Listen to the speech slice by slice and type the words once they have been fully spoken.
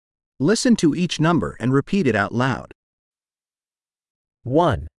Listen to each number and repeat it out loud.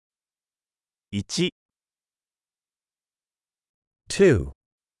 1, 1、 2, 2、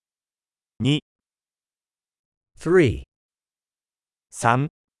 3, 3、 4,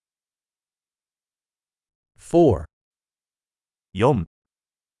 4、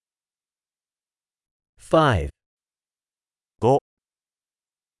 5, 5、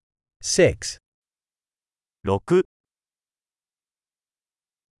 6, 6、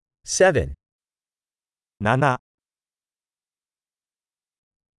 7, 7、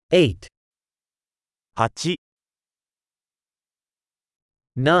 8, 8、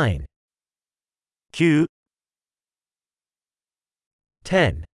 9, 9、 10,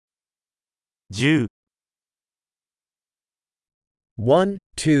 10、 1, 2, 3, 4, 5,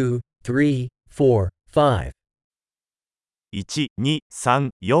 1、2、3、4、5、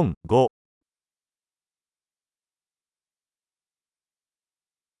 6, 7,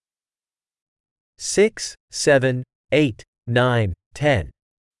 8, 9, 10, 6、7、8、9、10、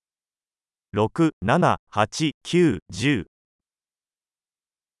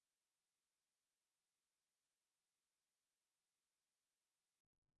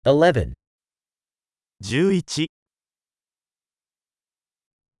 11, 11、 12,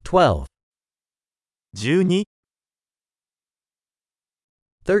 12、 13,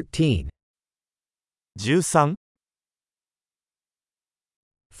 13、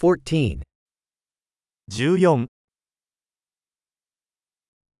 14, 14、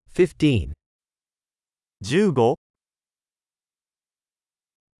 15, 15、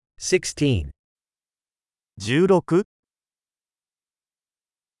 16, 16、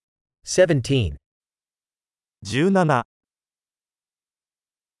 17, 17、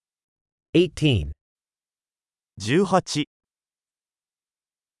 18, 18、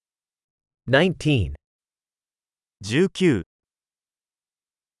 19, 19、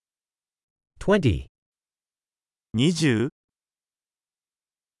 20, 20、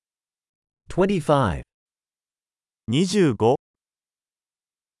 25, 25、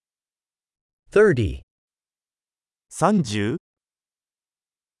 30, 30、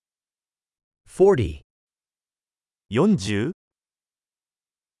 40, 40、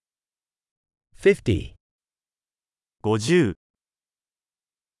 50, 50、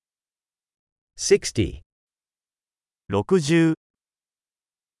 60, 60、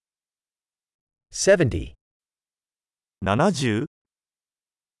 70, 70、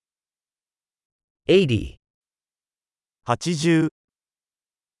 80, 80、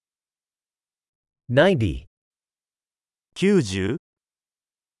 90, 90、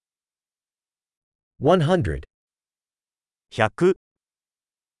 100, 100、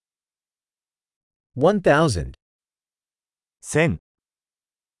 1000, 1000、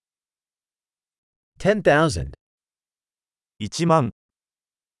 10,000, 1万、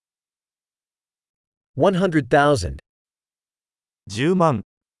 100,000, 10万、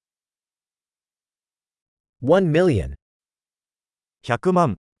 1 million. 100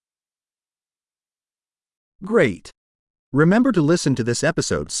万。 Great! Remember to listen to this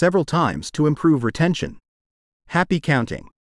episode several times to improve retention. Happy counting!